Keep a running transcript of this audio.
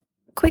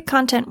Quick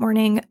content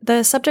warning.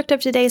 The subject of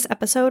today's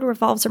episode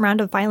revolves around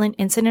a violent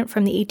incident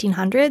from the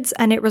 1800s,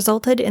 and it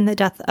resulted in the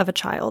death of a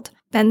child.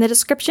 And the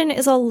description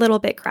is a little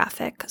bit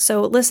graphic,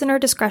 so listener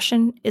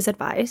discretion is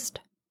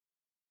advised.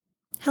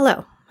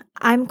 Hello,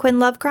 I'm Quinn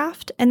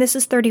Lovecraft, and this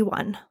is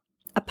 31,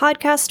 a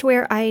podcast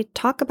where I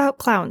talk about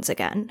clowns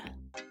again.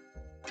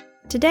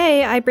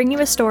 Today, I bring you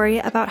a story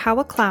about how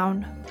a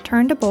clown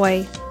turned a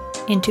boy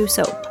into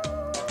soap.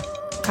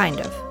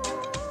 Kind of.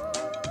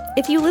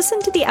 If you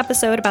listened to the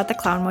episode about the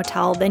Clown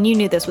Motel, then you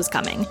knew this was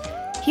coming.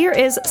 Here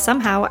is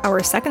somehow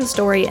our second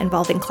story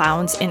involving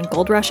clowns in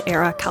Gold Rush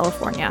era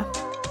California.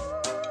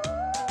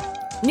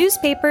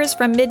 Newspapers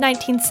from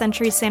mid-19th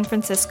century San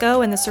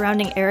Francisco and the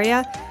surrounding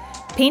area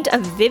paint a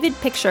vivid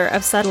picture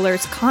of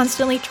settlers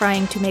constantly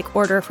trying to make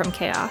order from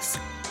chaos.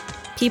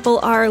 People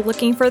are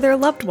looking for their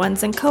loved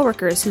ones and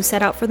coworkers who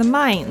set out for the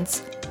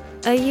mines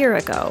a year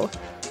ago.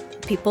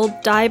 People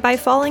die by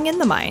falling in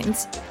the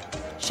mines.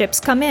 Ships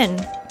come in.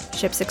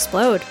 Ships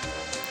explode.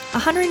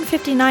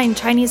 159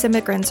 Chinese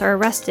immigrants are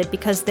arrested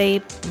because they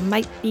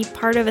might be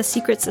part of a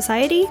secret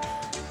society,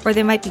 or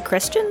they might be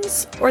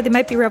Christians, or they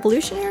might be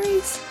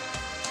revolutionaries.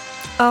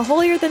 A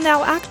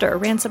holier-than-thou actor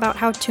rants about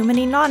how too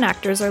many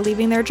non-actors are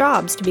leaving their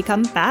jobs to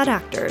become bad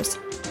actors.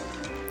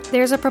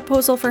 There's a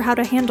proposal for how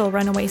to handle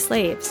runaway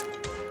slaves.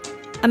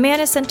 A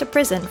man is sent to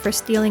prison for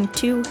stealing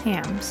 2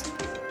 hams.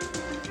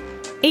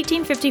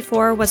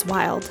 1854 was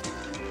wild,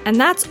 and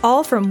that's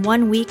all from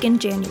 1 week in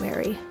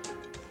January.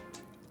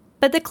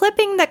 But the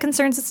clipping that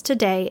concerns us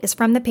today is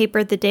from the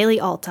paper The Daily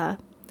Alta,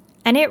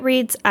 and it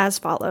reads as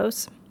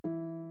follows.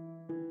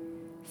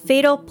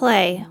 Fatal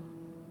play.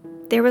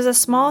 There was a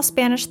small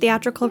Spanish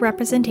theatrical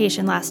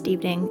representation last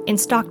evening in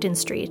Stockton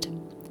Street,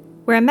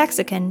 where a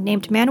Mexican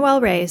named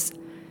Manuel Reyes,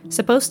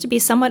 supposed to be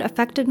somewhat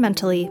affected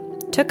mentally,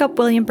 took up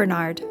William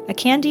Bernard, a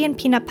candy and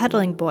peanut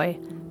peddling boy,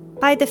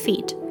 by the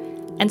feet,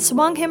 and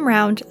swung him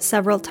round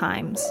several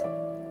times.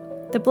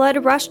 The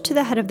blood rushed to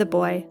the head of the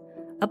boy,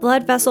 a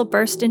blood vessel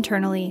burst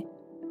internally,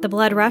 the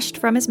blood rushed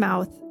from his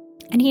mouth,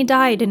 and he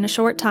died in a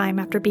short time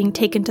after being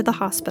taken to the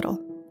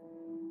hospital.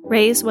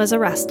 Reyes was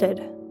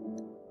arrested.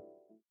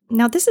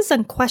 Now, this is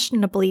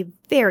unquestionably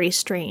very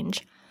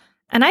strange,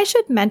 and I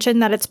should mention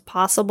that it's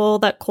possible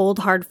that cold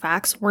hard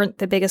facts weren't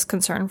the biggest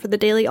concern for the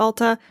Daily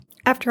Alta.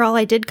 After all,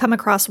 I did come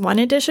across one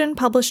edition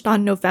published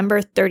on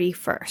November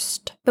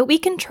 31st. But we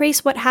can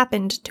trace what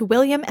happened to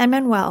William and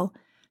Manuel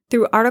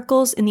through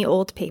articles in the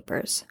old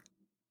papers.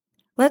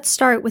 Let's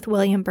start with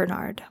William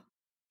Bernard.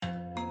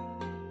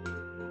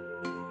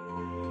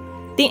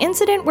 The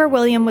incident where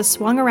William was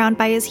swung around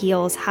by his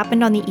heels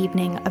happened on the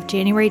evening of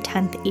January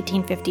 10,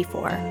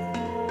 1854.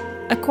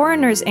 A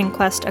coroner's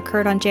inquest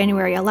occurred on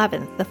January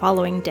 11th, the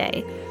following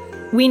day.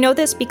 We know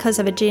this because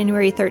of a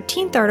January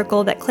 13th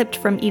article that clipped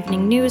from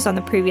Evening News on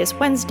the previous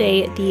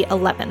Wednesday, the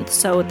 11th,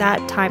 so that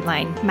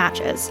timeline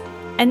matches.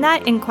 And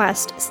that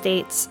inquest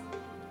states,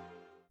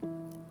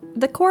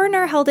 the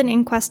coroner held an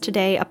inquest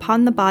today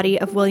upon the body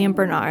of William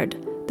Bernard,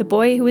 the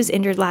boy who was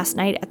injured last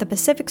night at the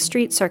Pacific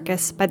Street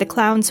Circus by the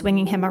clown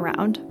swinging him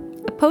around.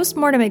 A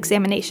post-mortem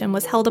examination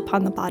was held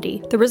upon the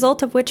body, the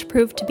result of which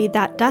proved to be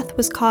that death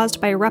was caused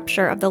by a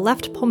rupture of the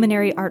left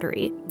pulmonary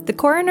artery. The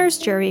coroner's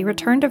jury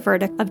returned a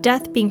verdict of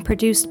death being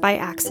produced by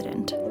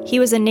accident. He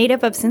was a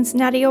native of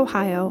Cincinnati,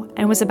 Ohio,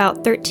 and was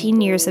about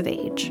 13 years of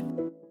age.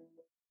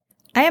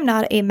 I am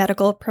not a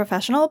medical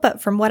professional,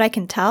 but from what I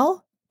can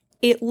tell,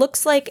 it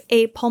looks like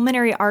a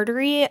pulmonary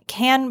artery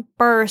can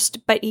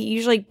burst, but it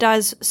usually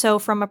does so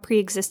from a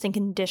pre-existing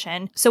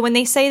condition. So when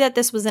they say that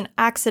this was an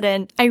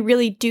accident, I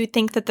really do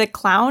think that the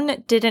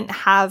clown didn't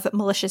have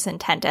malicious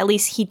intent. At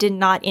least he did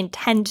not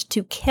intend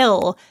to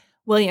kill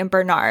William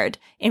Bernard.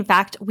 In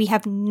fact, we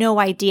have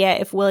no idea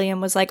if William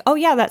was like, oh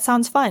yeah, that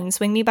sounds fun,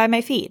 swing me by my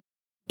feet.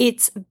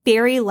 It's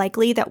very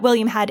likely that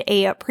William had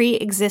a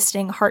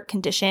pre-existing heart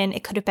condition.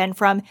 It could have been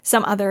from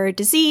some other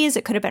disease.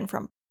 It could have been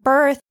from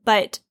birth,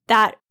 but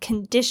that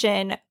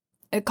condition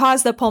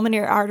caused the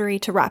pulmonary artery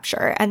to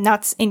rupture, and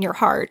that's in your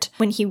heart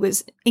when he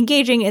was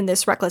engaging in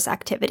this reckless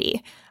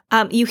activity.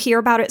 You hear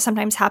about it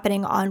sometimes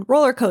happening on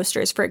roller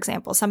coasters, for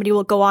example. Somebody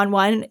will go on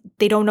one,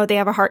 they don't know they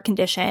have a heart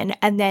condition,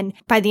 and then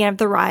by the end of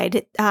the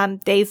ride,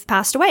 they've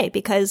passed away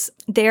because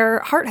their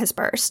heart has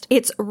burst.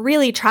 It's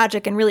really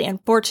tragic and really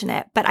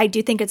unfortunate, but I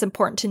do think it's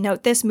important to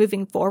note this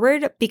moving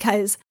forward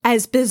because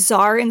as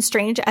bizarre and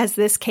strange as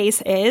this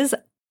case is,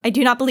 I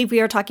do not believe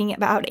we are talking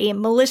about a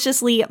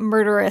maliciously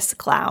murderous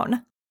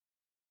clown.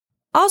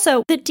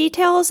 Also, the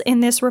details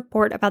in this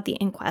report about the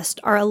inquest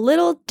are a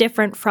little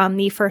different from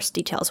the first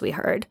details we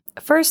heard.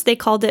 First, they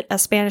called it a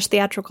Spanish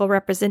theatrical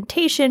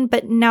representation,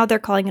 but now they're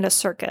calling it a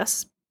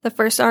circus. The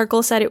first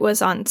article said it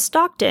was on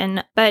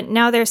Stockton, but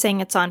now they're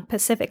saying it's on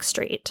Pacific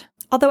Street.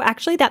 Although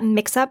actually that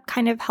mix-up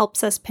kind of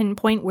helps us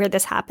pinpoint where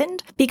this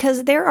happened,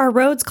 because there are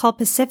roads called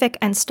Pacific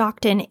and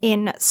Stockton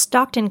in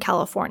Stockton,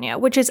 California,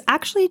 which is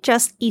actually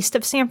just east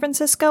of San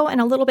Francisco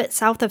and a little bit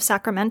south of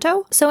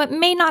Sacramento, so it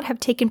may not have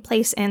taken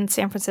place in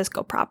San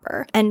Francisco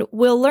proper. And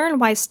we'll learn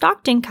why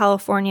Stockton,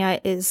 California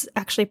is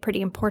actually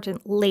pretty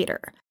important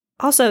later.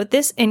 Also,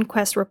 this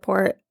inquest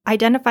report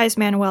identifies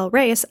Manuel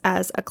Reyes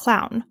as a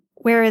clown,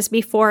 whereas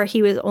before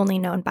he was only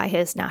known by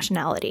his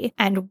nationality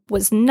and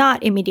was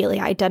not immediately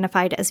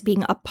identified as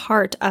being a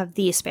part of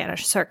the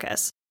Spanish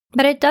circus.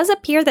 But it does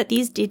appear that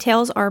these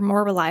details are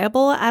more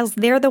reliable as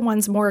they're the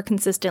ones more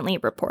consistently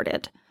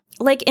reported.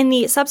 Like in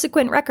the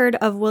subsequent record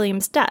of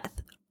William's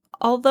death,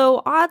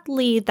 although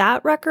oddly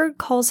that record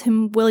calls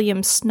him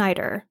William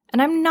Snyder.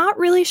 And I'm not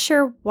really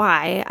sure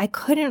why. I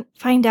couldn't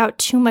find out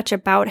too much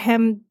about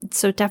him,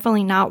 so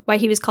definitely not why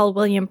he was called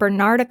William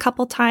Bernard a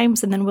couple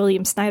times and then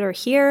William Snyder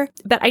here.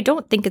 But I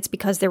don't think it's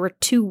because there were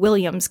two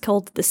Williams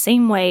killed the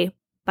same way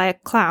by a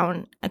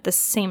clown at the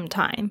same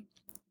time.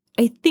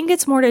 I think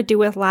it's more to do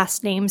with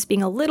last names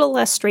being a little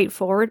less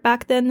straightforward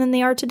back then than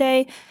they are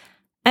today.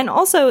 And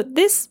also,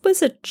 this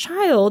was a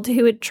child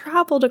who had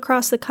traveled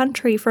across the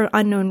country for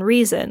unknown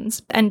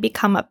reasons and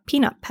become a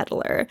peanut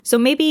peddler. So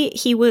maybe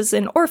he was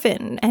an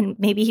orphan, and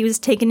maybe he was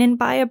taken in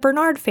by a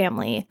Bernard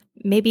family.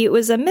 Maybe it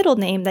was a middle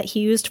name that he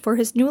used for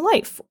his new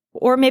life.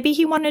 Or maybe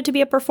he wanted to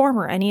be a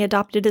performer and he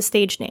adopted a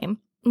stage name.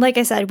 Like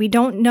I said, we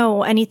don't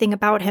know anything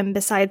about him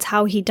besides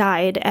how he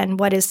died and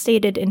what is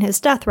stated in his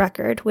death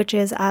record, which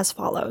is as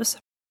follows.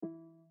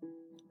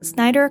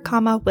 Snyder,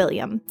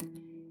 William.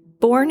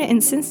 Born in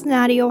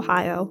Cincinnati,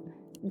 Ohio.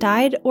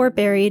 Died or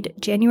buried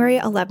January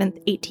 11th,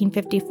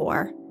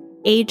 1854.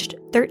 Aged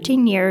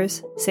 13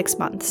 years, 6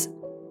 months.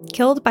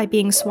 Killed by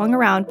being swung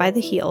around by the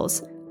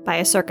heels by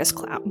a circus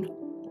clown.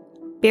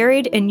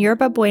 Buried in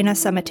Yerba Buena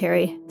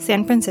Cemetery,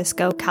 San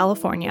Francisco,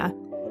 California.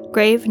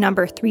 Grave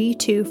number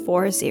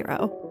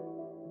 3240.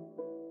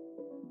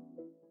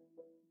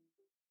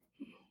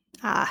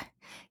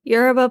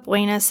 Yerba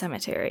Buena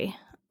Cemetery.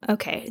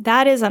 Okay,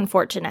 that is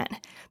unfortunate,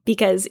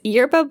 because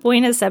Yerba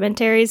Buena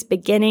Cemetery's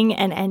beginning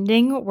and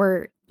ending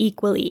were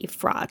equally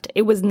fraught.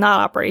 It was not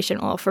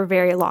operational for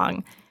very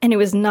long, and it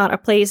was not a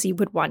place you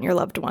would want your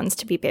loved ones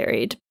to be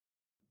buried.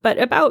 But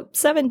about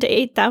 7,000 to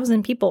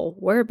 8,000 people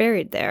were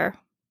buried there.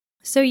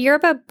 So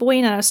Yerba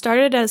Buena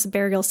started as a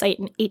burial site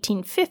in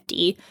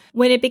 1850,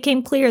 when it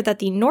became clear that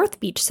the North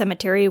Beach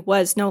Cemetery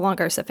was no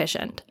longer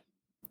sufficient.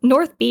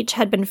 North Beach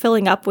had been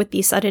filling up with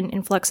the sudden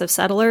influx of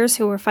settlers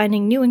who were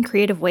finding new and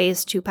creative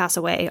ways to pass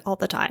away all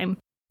the time.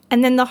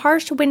 And then the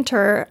harsh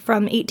winter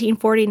from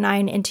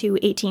 1849 into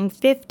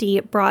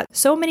 1850 brought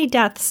so many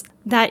deaths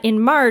that in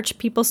March,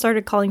 people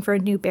started calling for a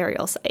new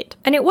burial site.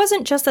 And it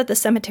wasn't just that the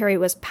cemetery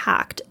was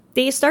packed.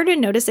 They started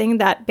noticing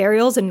that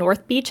burials in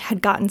North Beach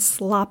had gotten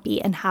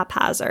sloppy and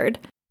haphazard.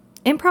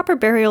 Improper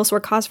burials were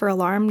cause for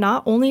alarm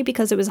not only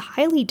because it was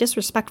highly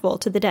disrespectful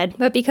to the dead,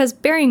 but because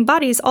burying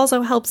bodies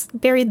also helps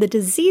bury the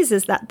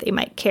diseases that they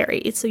might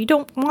carry, so you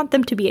don't want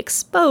them to be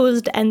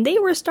exposed, and they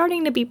were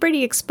starting to be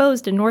pretty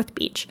exposed in North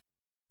Beach.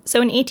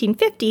 So in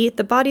 1850,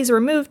 the bodies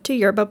were moved to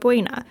Yerba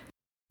Buena.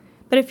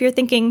 But if you're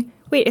thinking,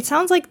 wait, it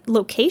sounds like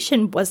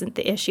location wasn't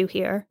the issue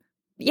here.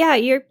 Yeah,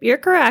 you're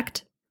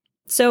correct.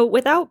 So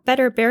without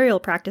better burial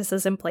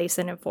practices in place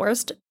and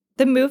enforced,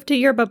 the move to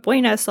Yerba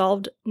Buena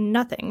solved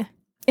nothing.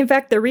 In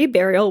fact, the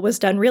reburial was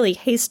done really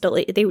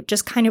hastily. They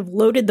just kind of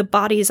loaded the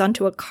bodies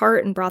onto a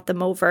cart and brought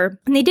them over.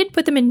 And they did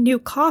put them in new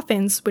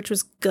coffins, which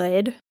was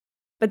good.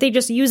 But they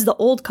just used the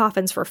old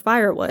coffins for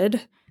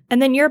firewood.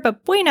 And then Yerba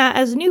Buena,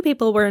 as new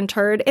people were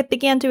interred, it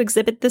began to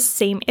exhibit the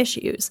same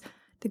issues.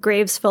 The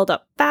graves filled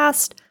up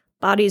fast,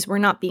 bodies were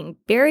not being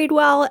buried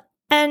well,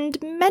 and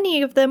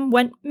many of them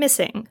went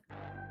missing.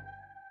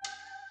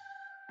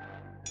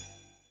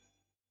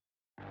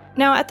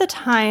 Now, at the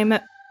time,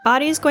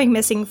 bodies going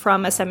missing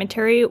from a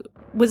cemetery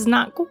was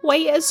not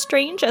quite as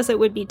strange as it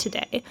would be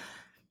today.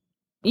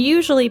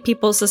 Usually,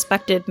 people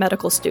suspected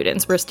medical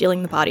students were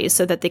stealing the bodies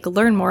so that they could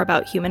learn more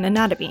about human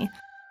anatomy.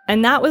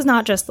 And that was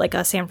not just like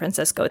a San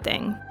Francisco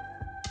thing.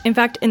 In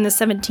fact, in the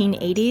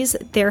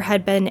 1780s, there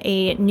had been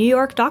a New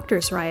York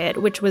doctors' riot,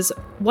 which was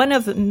one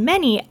of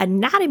many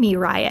anatomy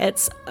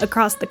riots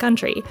across the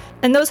country.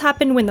 And those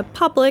happened when the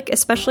public,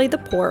 especially the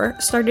poor,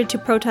 started to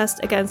protest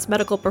against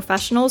medical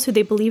professionals who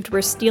they believed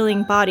were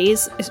stealing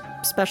bodies,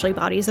 especially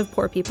bodies of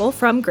poor people,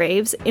 from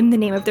graves in the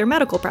name of their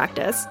medical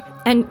practice.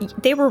 And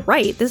they were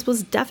right, this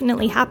was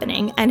definitely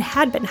happening and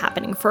had been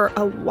happening for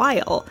a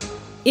while.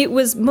 It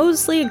was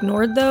mostly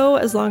ignored, though,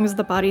 as long as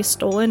the bodies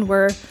stolen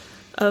were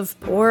of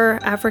poor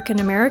African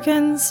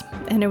Americans,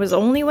 and it was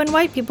only when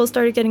white people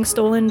started getting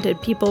stolen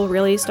did people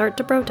really start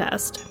to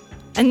protest.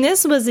 And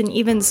this was an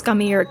even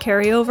scummier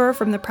carryover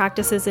from the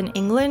practices in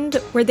England,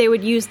 where they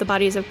would use the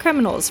bodies of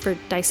criminals for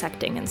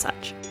dissecting and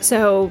such.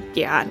 So,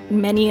 yeah,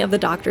 many of the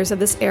doctors of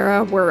this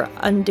era were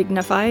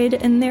undignified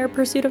in their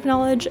pursuit of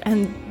knowledge,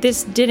 and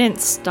this didn't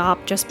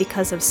stop just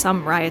because of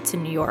some riots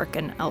in New York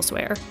and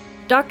elsewhere.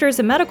 Doctors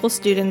and medical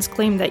students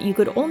claimed that you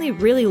could only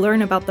really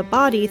learn about the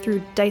body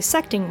through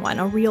dissecting one,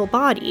 a real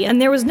body,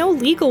 and there was no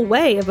legal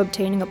way of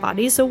obtaining a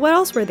body, so what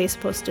else were they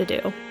supposed to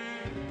do?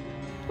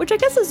 Which I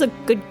guess is a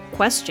good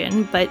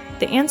question, but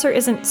the answer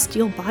isn't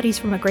steal bodies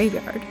from a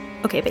graveyard.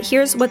 Okay, but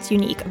here's what's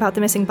unique about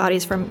the missing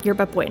bodies from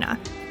Yerba Buena.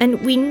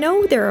 And we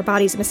know there are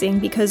bodies missing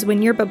because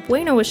when Yerba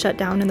Buena was shut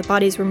down and the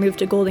bodies were moved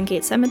to Golden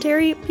Gate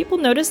Cemetery, people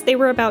noticed they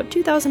were about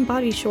 2,000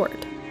 bodies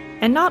short.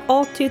 And not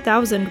all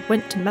 2,000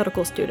 went to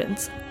medical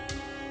students.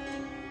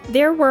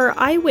 There were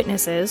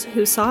eyewitnesses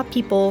who saw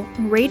people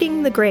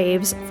raiding the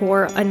graves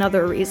for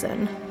another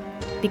reason,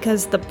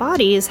 because the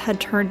bodies had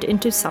turned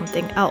into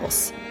something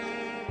else.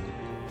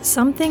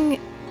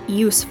 Something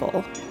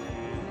useful.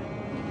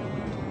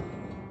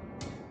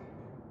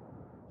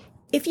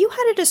 If you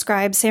had to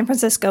describe San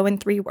Francisco in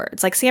 3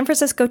 words, like San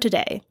Francisco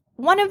today,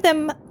 one of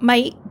them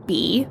might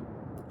be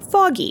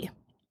foggy,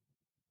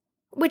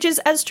 which is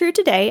as true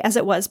today as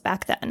it was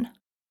back then.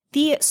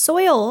 The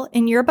soil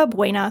in Yerba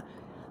Buena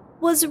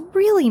was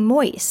really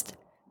moist.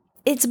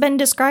 It's been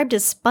described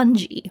as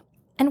spongy.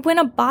 And when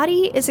a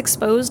body is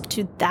exposed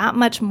to that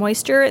much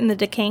moisture in the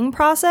decaying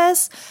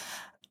process,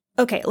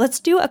 okay, let's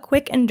do a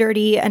quick and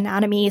dirty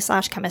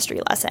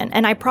anatomy/chemistry lesson,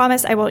 and I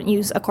promise I won't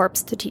use a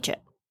corpse to teach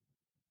it.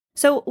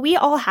 So we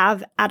all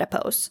have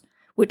adipose,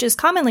 which is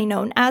commonly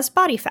known as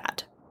body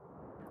fat.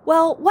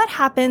 Well, what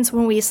happens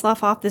when we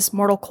slough off this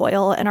mortal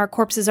coil and our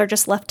corpses are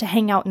just left to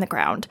hang out in the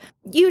ground?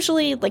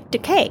 Usually,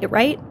 decay,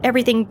 right?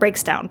 Everything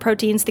breaks down.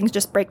 Proteins, things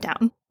just break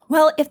down.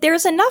 Well, if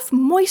there's enough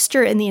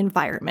moisture in the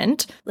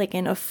environment, like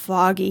in a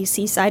foggy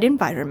seaside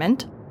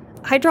environment,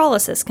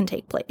 hydrolysis can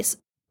take place.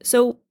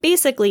 So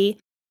basically,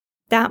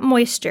 that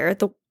moisture,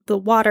 the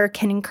water,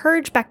 can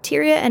encourage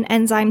bacteria and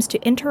enzymes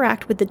to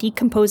interact with the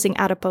decomposing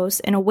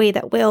adipose in a way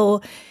that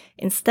will,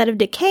 instead of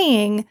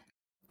decaying,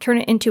 turn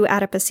it into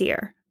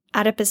adipocere.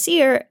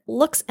 Adipocere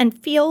looks and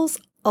feels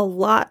a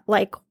lot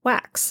like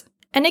wax.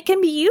 And it can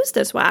be used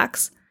as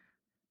wax,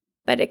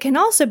 but it can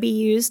also be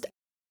used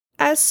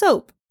as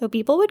soap. So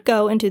people would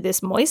go into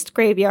this moist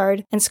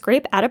graveyard and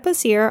scrape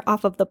adipocere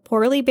off of the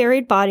poorly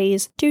buried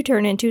bodies to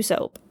turn into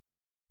soap.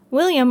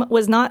 William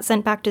was not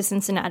sent back to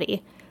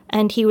Cincinnati,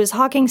 and he was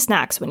hawking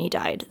snacks when he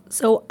died,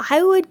 so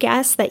I would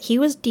guess that he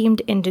was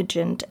deemed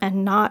indigent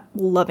and not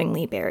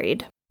lovingly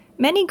buried.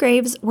 Many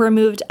graves were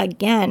moved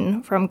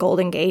again from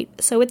Golden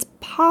Gate, so it's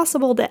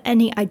possible that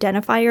any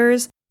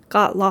identifiers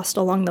got lost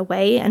along the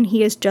way and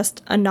he is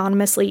just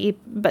anonymously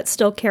but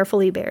still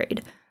carefully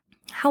buried.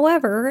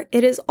 However,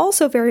 it is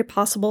also very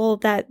possible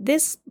that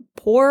this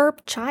poor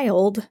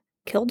child,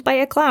 killed by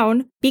a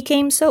clown,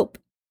 became soap.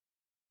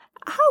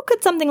 How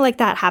could something like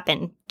that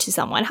happen to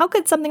someone? How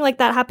could something like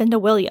that happen to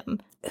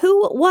William?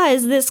 Who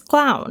was this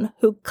clown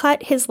who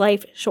cut his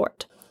life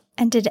short?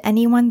 And did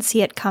anyone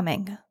see it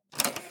coming?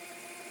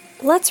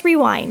 Let's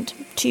rewind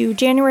to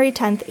January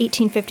 10th,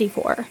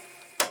 1854.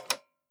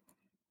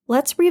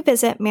 Let's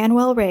revisit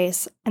Manuel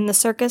Reyes and the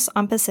circus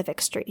on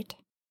Pacific Street.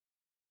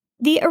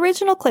 The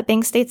original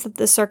clipping states that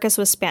the circus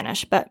was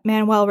Spanish, but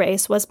Manuel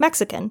Reyes was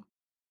Mexican.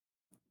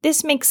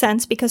 This makes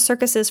sense because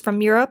circuses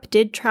from Europe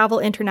did travel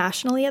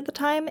internationally at the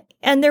time,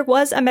 and there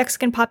was a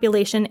Mexican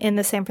population in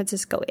the San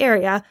Francisco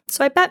area,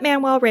 so I bet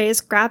Manuel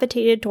Reyes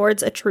gravitated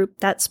towards a troupe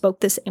that spoke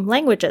the same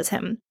language as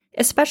him,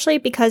 especially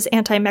because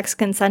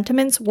anti-Mexican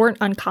sentiments weren't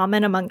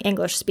uncommon among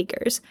English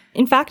speakers.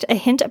 In fact, a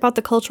hint about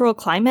the cultural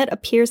climate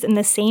appears in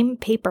the same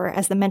paper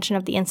as the mention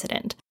of the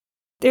incident.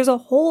 There's a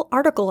whole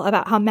article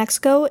about how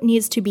Mexico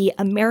needs to be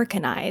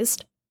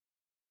Americanized.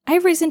 I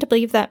have reason to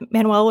believe that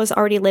Manuel was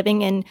already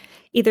living in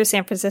either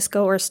San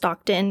Francisco or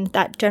Stockton,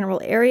 that general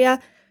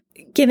area,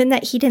 given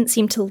that he didn't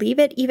seem to leave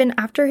it even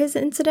after his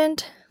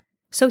incident.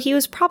 So he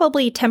was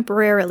probably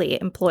temporarily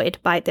employed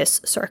by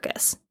this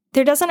circus.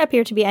 There doesn't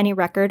appear to be any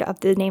record of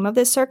the name of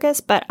this circus,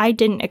 but I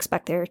didn't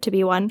expect there to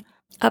be one.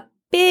 A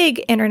big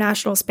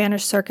international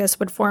Spanish circus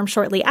would form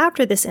shortly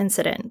after this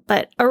incident,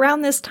 but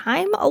around this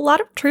time, a lot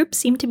of troupes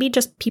seemed to be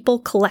just people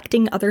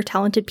collecting other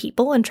talented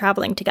people and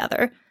traveling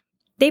together.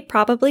 They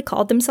probably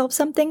called themselves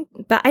something,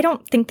 but I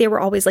don't think they were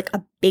always like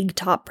a big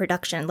top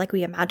production like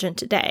we imagine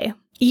today.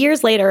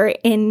 Years later,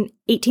 in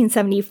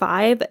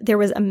 1875, there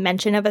was a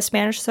mention of a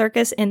Spanish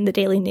circus in the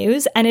Daily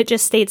News, and it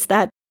just states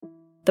that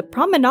the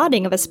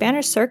promenading of a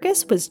Spanish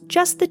circus was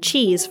just the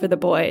cheese for the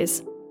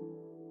boys.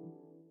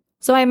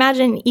 So I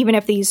imagine even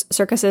if these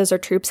circuses or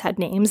troupes had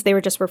names, they were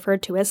just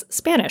referred to as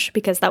Spanish,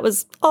 because that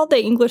was all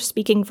the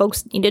English-speaking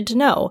folks needed to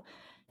know.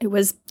 It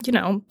was,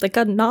 like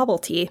a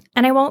novelty.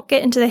 And I won't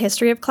get into the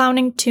history of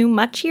clowning too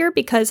much here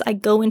because I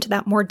go into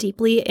that more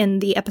deeply in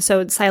the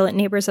episode Silent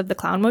Neighbors of the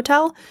Clown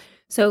Motel,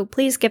 so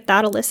please give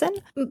that a listen.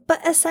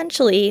 But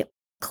essentially,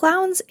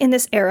 clowns in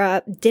this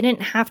era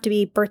didn't have to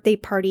be birthday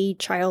party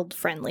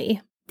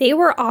child-friendly. They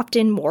were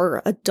often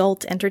more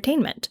adult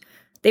entertainment.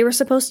 They were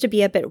supposed to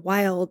be a bit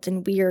wild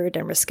and weird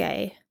and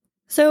risque.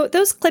 So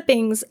those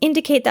clippings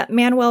indicate that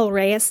Manuel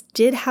Reyes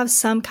did have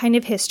some kind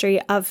of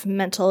history of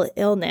mental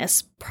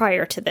illness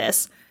prior to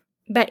this.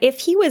 But if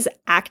he was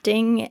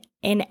acting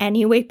in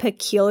any way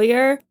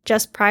peculiar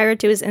just prior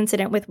to his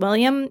incident with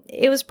William,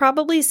 it was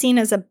probably seen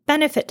as a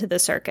benefit to the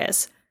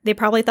circus. They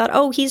probably thought,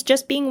 oh, he's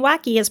just being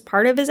wacky as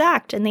part of his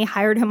act, and they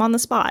hired him on the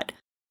spot,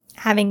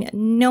 having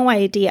no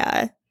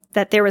idea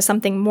that there was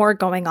something more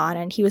going on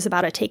and he was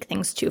about to take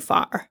things too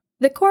far.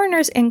 The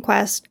coroner's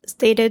inquest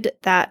stated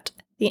that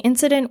the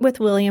incident with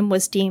William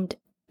was deemed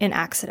an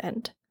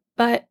accident.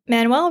 But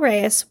Manuel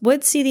Reyes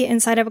would see the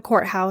inside of a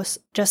courthouse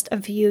just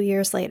a few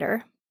years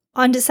later.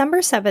 On December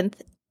 7th,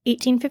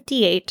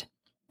 1858,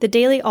 the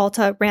Daily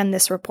Alta ran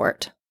this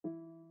report.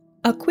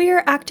 A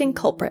queer acting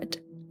culprit.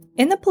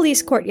 In the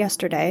police court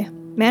yesterday,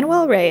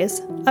 Manuel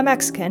Reyes, a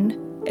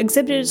Mexican,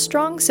 exhibited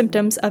strong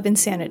symptoms of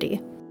insanity.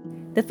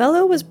 The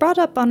fellow was brought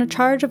up on a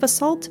charge of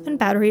assault and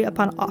battery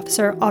upon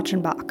Officer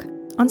Achenbach.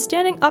 On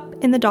standing up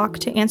in the dock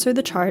to answer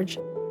the charge,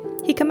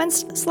 he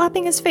commenced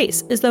slapping his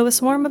face as though a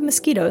swarm of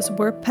mosquitoes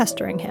were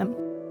pestering him.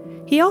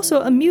 He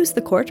also amused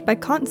the court by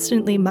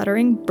constantly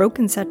muttering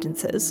broken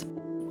sentences.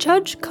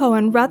 Judge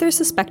Cohen rather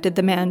suspected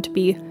the man to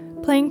be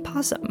playing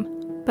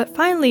possum, but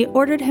finally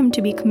ordered him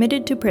to be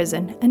committed to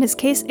prison and his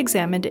case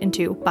examined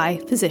into by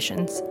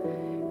physicians.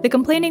 The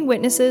complaining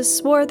witnesses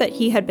swore that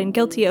he had been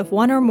guilty of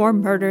one or more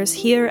murders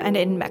here and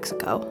in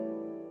Mexico.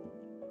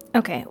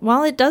 Okay,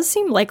 while it does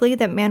seem likely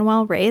that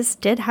Manuel Reyes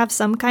did have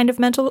some kind of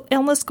mental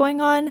illness going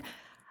on,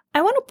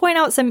 I want to point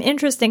out some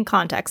interesting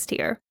context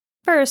here.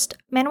 First,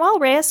 Manuel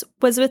Reyes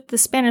was with the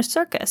Spanish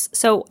circus,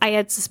 so I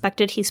had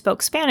suspected he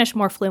spoke Spanish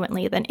more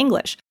fluently than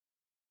English.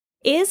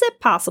 Is it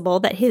possible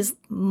that his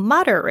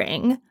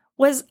muttering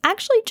was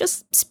actually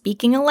just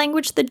speaking a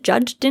language the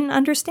judge didn't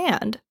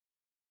understand?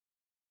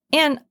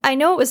 And I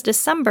know it was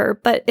December,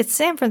 but it's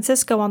San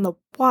Francisco on the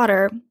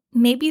water.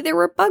 Maybe there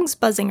were bugs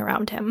buzzing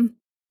around him.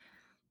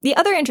 The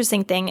other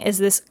interesting thing is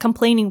this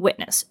complaining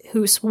witness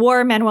who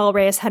swore Manuel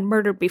Reyes had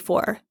murdered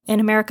before, in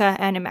America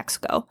and in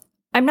Mexico.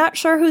 I'm not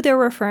sure who they're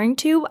referring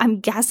to.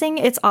 I'm guessing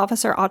it's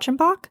Officer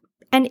Achenbach.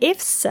 And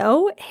if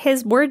so,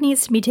 his word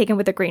needs to be taken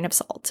with a grain of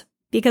salt,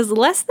 because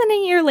less than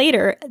a year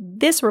later,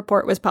 this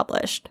report was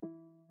published.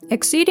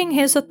 Exceeding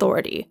his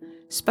authority,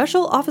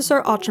 Special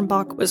Officer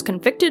Achenbach was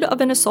convicted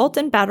of an assault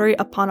and battery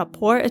upon a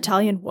poor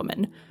Italian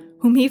woman,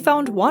 whom he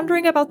found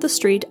wandering about the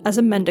street as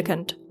a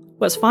mendicant,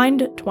 was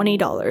fined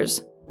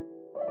 $20.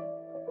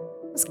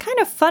 It's kind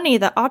of funny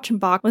that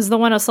Achenbach was the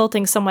one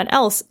assaulting someone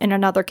else in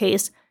another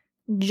case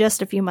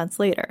just a few months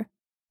later.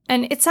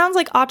 And it sounds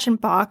like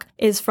Achenbach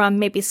is from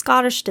maybe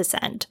Scottish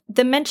descent.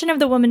 The mention of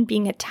the woman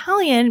being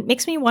Italian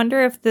makes me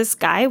wonder if this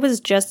guy was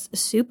just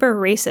super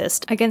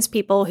racist against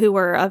people who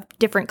were of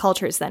different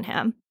cultures than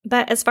him.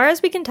 But as far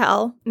as we can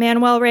tell,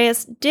 Manuel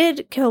Reyes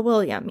did kill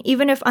William,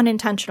 even if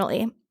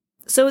unintentionally.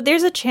 So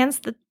there's a chance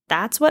that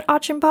that's what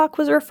Achenbach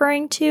was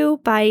referring to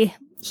by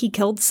he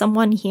killed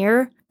someone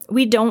here.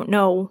 We don't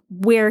know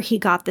where he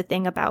got the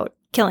thing about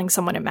killing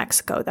someone in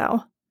Mexico,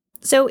 though.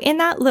 So in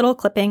that little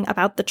clipping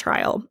about the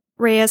trial,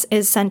 Reyes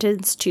is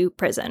sentenced to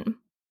prison.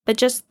 But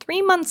just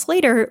 3 months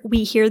later,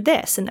 we hear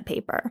this in the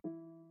paper.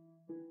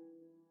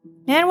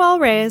 Manuel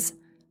Reyes,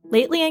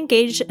 lately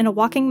engaged in a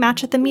walking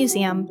match at the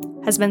museum,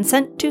 has been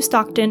sent to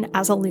Stockton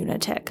as a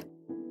lunatic.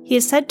 He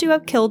is said to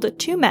have killed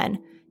 2 men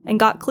and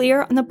got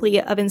clear on the plea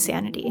of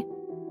insanity.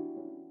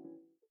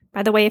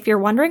 By the way, if you're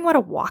wondering what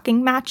a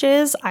walking match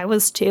is, I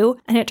was too,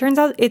 and it turns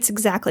out it's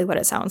exactly what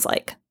it sounds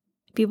like.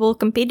 People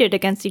competed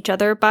against each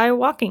other by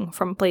walking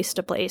from place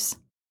to place.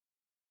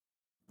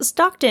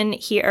 Stockton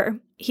here,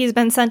 he's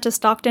been sent to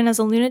Stockton as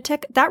a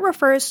lunatic. That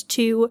refers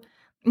to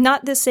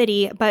not the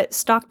city, but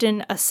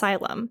Stockton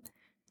Asylum,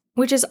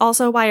 which is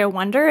also why I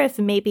wonder if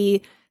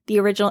maybe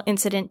the original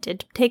incident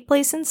did take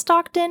place in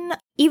Stockton.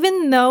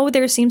 Even though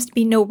there seems to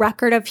be no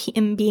record of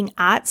him being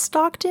at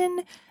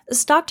Stockton,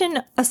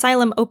 Stockton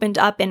Asylum opened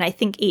up in, I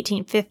think,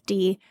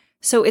 1850.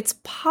 So it's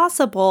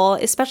possible,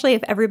 especially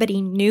if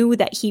everybody knew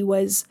that he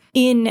was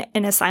in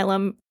an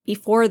asylum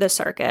before the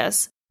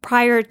circus,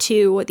 prior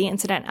to the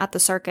incident at the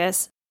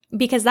circus,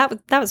 because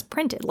that was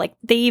printed. Like,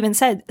 they even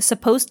said,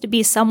 supposed to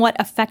be somewhat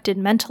affected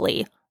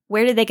mentally.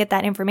 Where did they get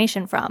that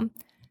information from?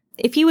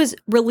 If he was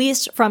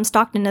released from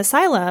Stockton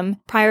Asylum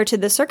prior to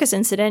the circus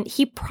incident,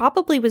 he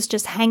probably was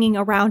just hanging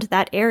around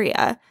that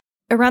area.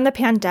 Around the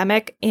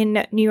pandemic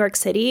in New York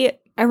City,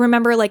 I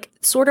remember, like,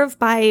 sort of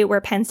by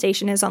where Penn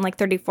Station is on, like,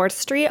 34th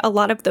Street, a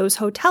lot of those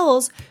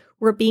hotels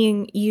were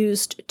being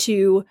used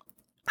to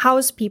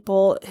house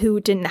people who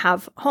didn't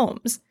have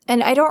homes.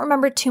 And I don't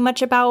remember too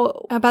much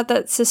about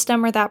that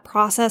system or that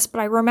process,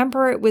 but I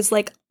remember it was,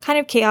 like, kind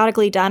of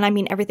chaotically done. I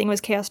mean, everything was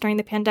chaos during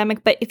the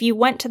pandemic, but if you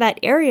went to that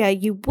area,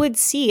 you would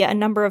see a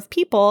number of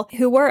people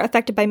who were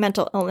affected by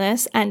mental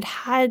illness and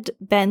had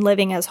been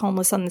living as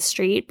homeless on the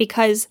street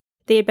because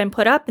they had been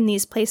put up in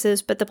these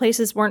places, but the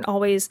places weren't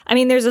always, I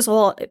mean, there's this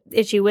whole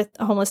issue with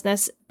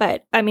homelessness,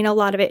 but I mean, a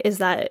lot of it is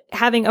that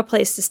having a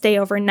place to stay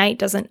overnight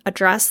doesn't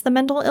address the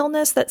mental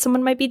illness that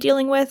someone might be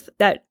dealing with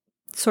that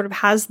sort of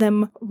has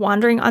them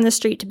wandering on the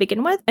street to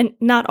begin with. And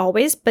not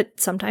always, but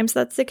sometimes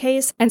that's the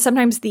case. And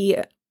sometimes the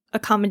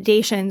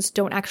accommodations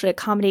don't actually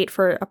accommodate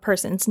for a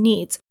person's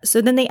needs.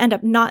 So then they end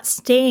up not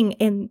staying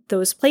in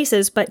those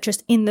places, but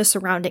just in the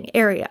surrounding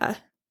area.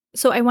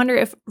 So I wonder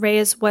if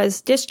Reyes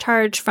was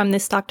discharged from the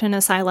Stockton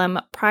Asylum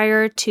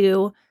prior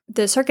to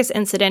the circus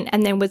incident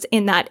and then was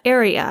in that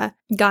area,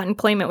 got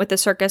employment with the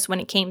circus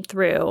when it came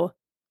through,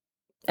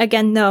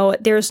 Again, though,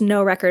 there's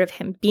no record of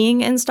him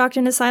being in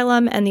Stockton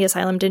Asylum, and the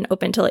asylum didn't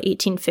open until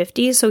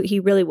 1850, so he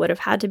really would have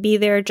had to be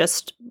there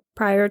just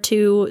prior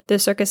to the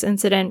circus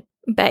incident.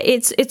 But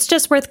it's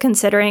just worth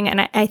considering,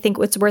 and I think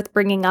it's worth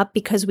bringing up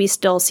because we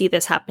still see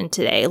this happen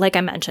today. Like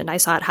I mentioned, I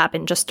saw it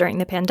happen just during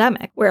the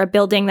pandemic, where a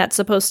building that's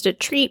supposed to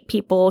treat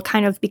people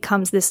kind of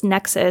becomes this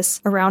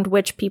nexus around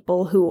which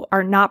people who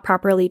are not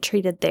properly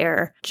treated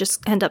there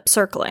just end up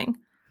circling.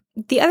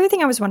 The other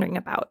thing I was wondering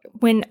about,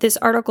 when this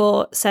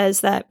article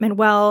says that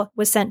Manuel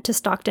was sent to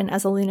Stockton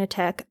as a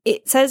lunatic,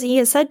 it says he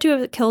is said to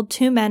have killed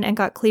 2 men and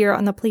got clear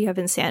on the plea of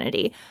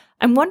insanity.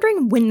 I'm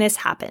wondering when this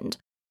happened.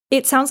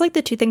 It sounds like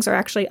the two things are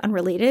actually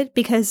unrelated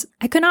because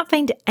I could not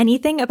find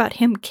anything about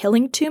him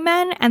killing 2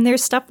 men, and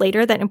there's stuff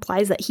later that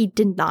implies that he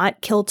did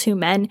not kill 2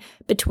 men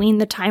between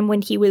the time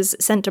when he was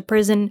sent to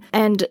prison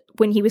and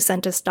when he was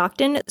sent to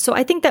Stockton. So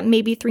I think that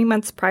maybe 3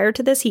 months prior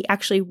to this, he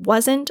actually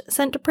wasn't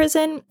sent to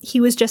prison.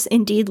 He was just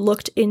indeed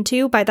looked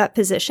into by that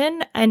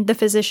physician, and the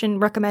physician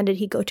recommended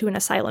he go to an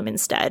asylum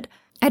instead.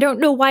 I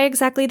don't know why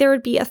exactly there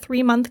would be a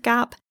 3-month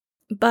gap,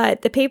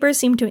 but the papers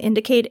seem to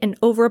indicate an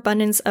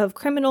overabundance of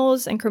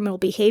criminals and criminal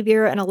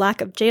behavior and a lack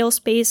of jail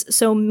space,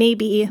 so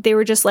maybe they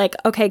were just like,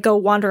 okay, go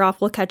wander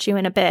off, we'll catch you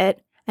in a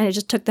bit, and it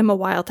just took them a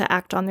while to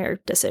act on their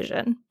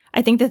decision.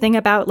 I think the thing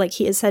about, like,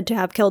 he is said to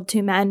have killed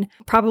 2 men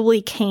probably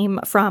came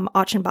from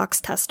Achenbach's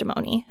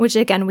testimony, which,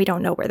 again, we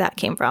don't know where that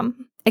came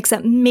from,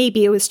 except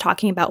maybe it was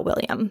talking about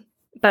William.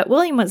 But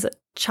William was a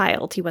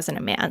child, he wasn't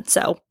a man,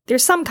 so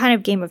there's some kind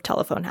of game of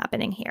telephone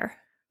happening here.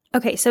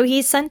 Okay, so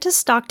he's sent to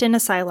Stockton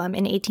Asylum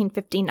in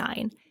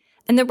 1859,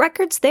 and the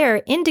records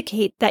there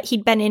indicate that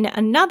he'd been in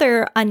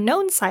another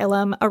unknown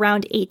asylum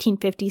around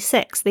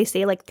 1856, they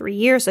say like 3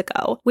 years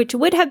ago, which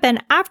would have been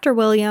after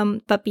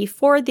William, but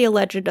before the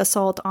alleged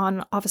assault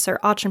on Officer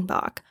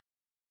Achenbach.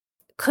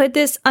 Could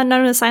this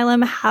unknown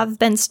asylum have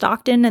been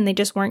Stockton and they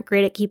just weren't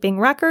great at keeping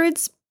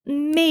records?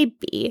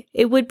 Maybe.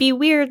 It would be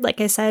weird, like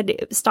I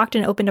said,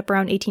 Stockton opened up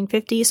around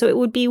 1850, so it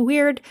would be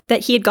weird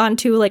that he had gone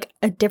to like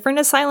a different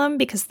asylum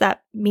because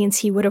that means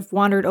he would have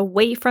wandered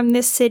away from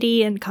this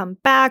city and come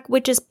back,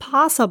 which is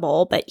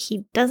possible, but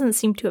he doesn't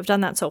seem to have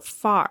done that so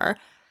far.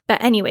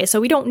 But anyway, so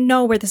we don't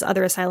know where this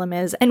other asylum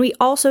is, and we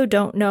also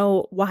don't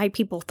know why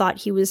people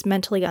thought he was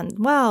mentally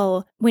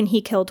unwell when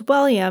he killed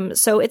William,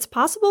 so it's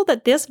possible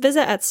that this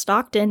visit at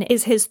Stockton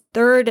is his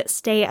 3rd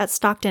stay at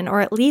Stockton, or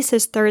at least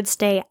his 3rd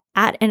stay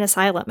at an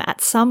asylum,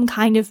 at some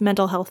kind of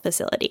mental health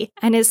facility.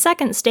 And his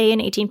 2nd stay in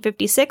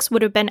 1856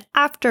 would have been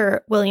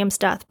after William's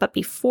death, but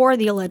before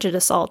the alleged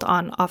assault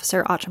on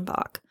Officer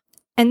Achenbach.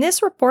 And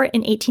this report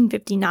in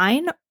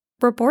 1859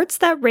 reports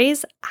that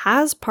Reyes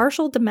has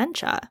partial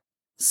dementia.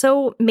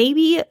 So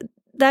maybe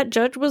that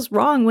judge was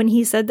wrong when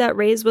he said that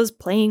Reyes was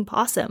playing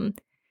possum.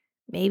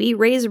 Maybe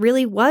Reyes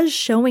really was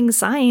showing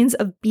signs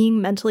of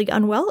being mentally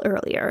unwell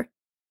earlier.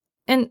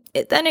 And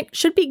then it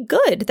should be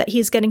good that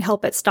he's getting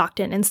help at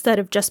Stockton instead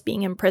of just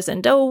being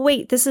imprisoned. Oh,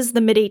 wait, this is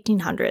the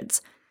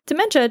mid-1800s.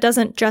 Dementia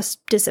doesn't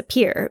just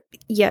disappear,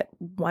 yet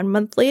 1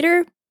 month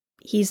later,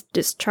 he's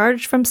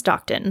discharged from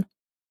Stockton.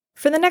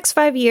 For the next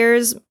 5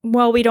 years,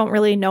 well, we don't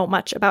really know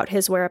much about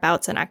his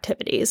whereabouts and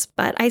activities,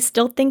 but I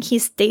still think he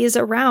stays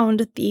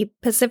around the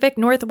Pacific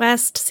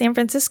Northwest San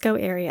Francisco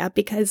area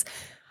because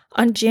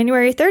on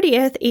January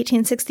 30th,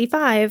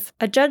 1865,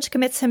 a judge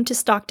commits him to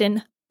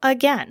Stockton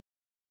again,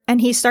 and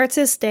he starts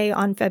his stay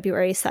on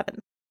February 7th.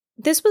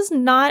 This was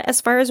not,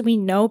 as far as we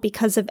know,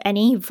 because of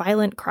any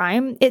violent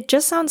crime. It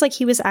just sounds like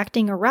he was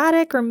acting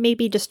erratic or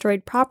maybe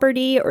destroyed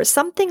property or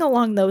something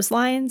along those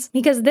lines,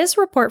 because this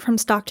report from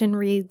Stockton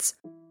reads,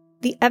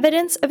 "The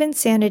evidence of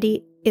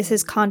insanity is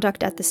his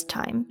conduct at this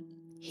time.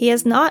 He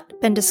has not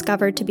been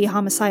discovered to be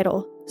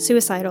homicidal,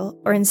 suicidal,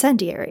 or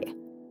incendiary.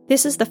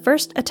 This is the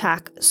first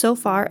attack so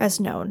far as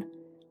known,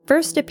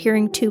 first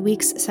appearing 2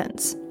 weeks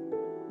since.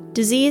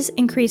 Disease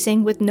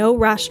increasing with no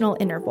rational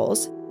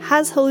intervals,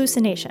 has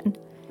hallucination,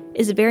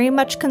 is very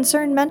much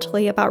concerned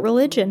mentally about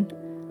religion,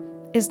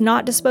 is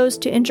not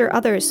disposed to injure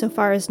others so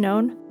far as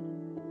known,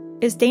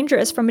 is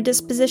dangerous from a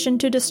disposition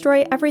to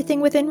destroy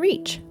everything within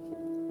reach.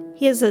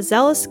 He is a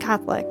zealous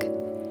Catholic,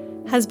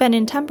 has been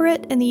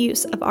intemperate in the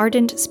use of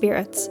ardent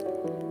spirits,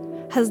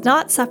 has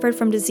not suffered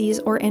from disease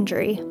or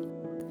injury,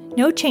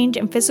 no change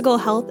in physical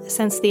health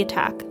since the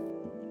attack.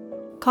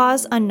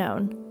 Cause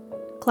unknown.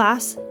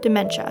 Class,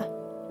 dementia.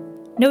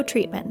 No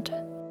treatment.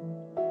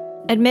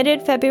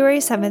 Admitted February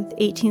 7th,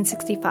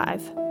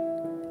 1865.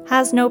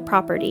 Has no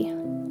property.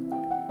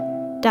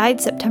 Died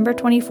September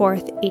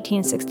 24th,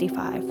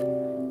 1865.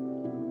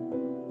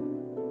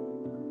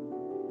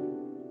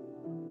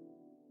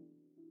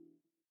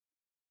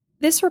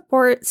 This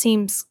report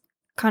seems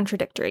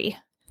contradictory.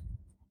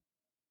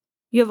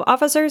 You have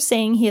officers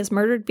saying he has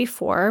murdered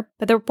before,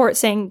 but the report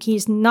saying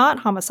he's not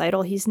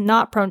homicidal, he's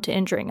not prone to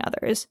injuring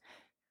others.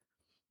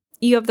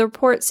 You have the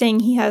report saying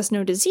he has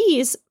no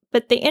disease,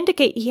 but they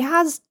indicate he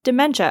has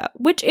dementia,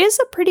 which is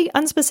a pretty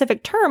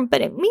unspecific term,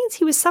 but it means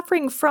he was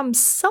suffering from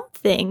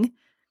something.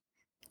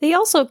 They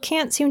also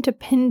can't seem to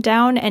pin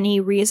down any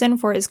reason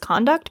for his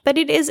conduct, but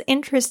it is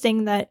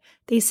interesting that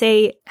they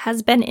say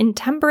has been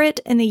intemperate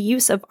in the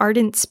use of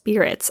ardent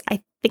spirits.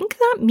 I think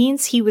that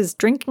means he was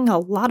drinking a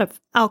lot of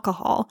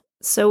alcohol.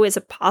 So is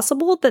it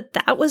possible that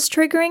that was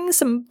triggering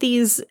some of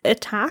these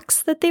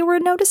attacks that they were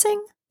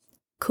noticing?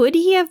 Could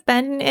he have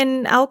been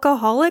an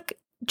alcoholic,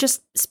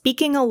 just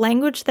speaking a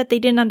language that they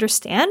didn't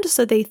understand,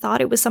 so they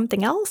thought it was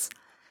something else?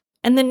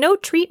 And the no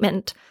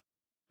treatment.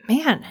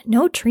 Man,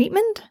 no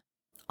treatment?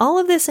 All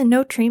of this and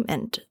no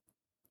treatment.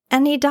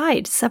 And he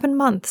died 7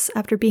 months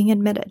after being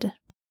admitted.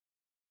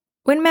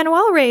 When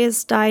Manuel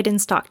Reyes died in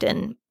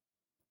Stockton,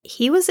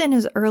 he was in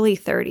his early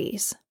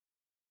 30s.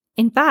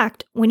 In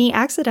fact, when he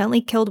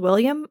accidentally killed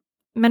William,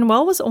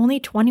 Manuel was only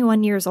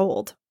 21 years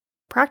old,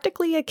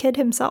 practically a kid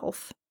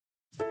himself.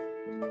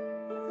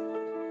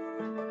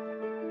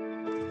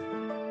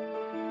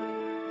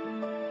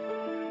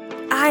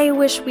 I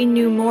wish we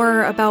knew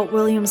more about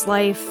William's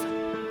life,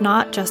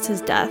 not just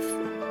his death.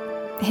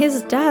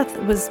 His death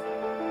was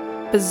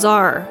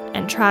bizarre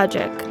and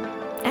tragic,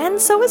 and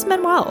so was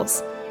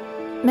Manuel's.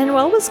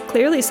 Manuel was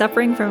clearly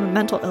suffering from a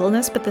mental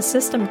illness, but the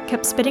system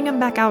kept spitting him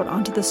back out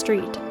onto the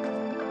street.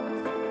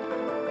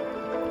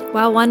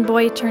 While one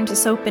boy turned to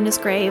soap in his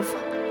grave,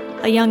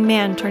 a young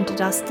man turned to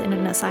dust in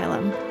an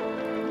asylum.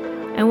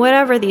 And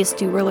whatever these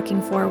two were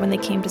looking for when they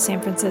came to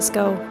San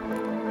Francisco,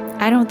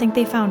 I don't think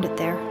they found it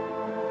there.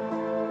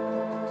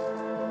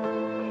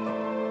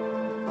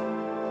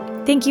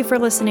 Thank you for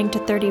listening to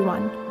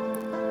 31.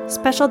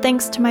 Special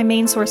thanks to my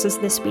main sources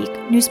this week,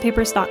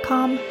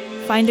 newspapers.com,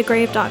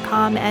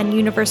 findagrave.com, and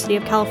University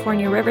of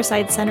California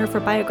Riverside Center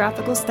for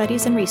Biographical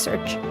Studies and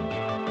Research.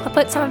 I'll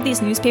put some of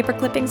these newspaper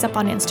clippings up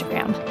on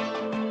Instagram,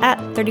 at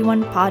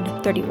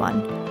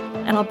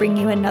 31pod31, and I'll bring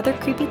you another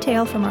creepy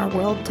tale from our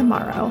world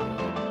tomorrow.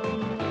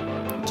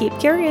 Keep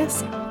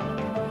curious.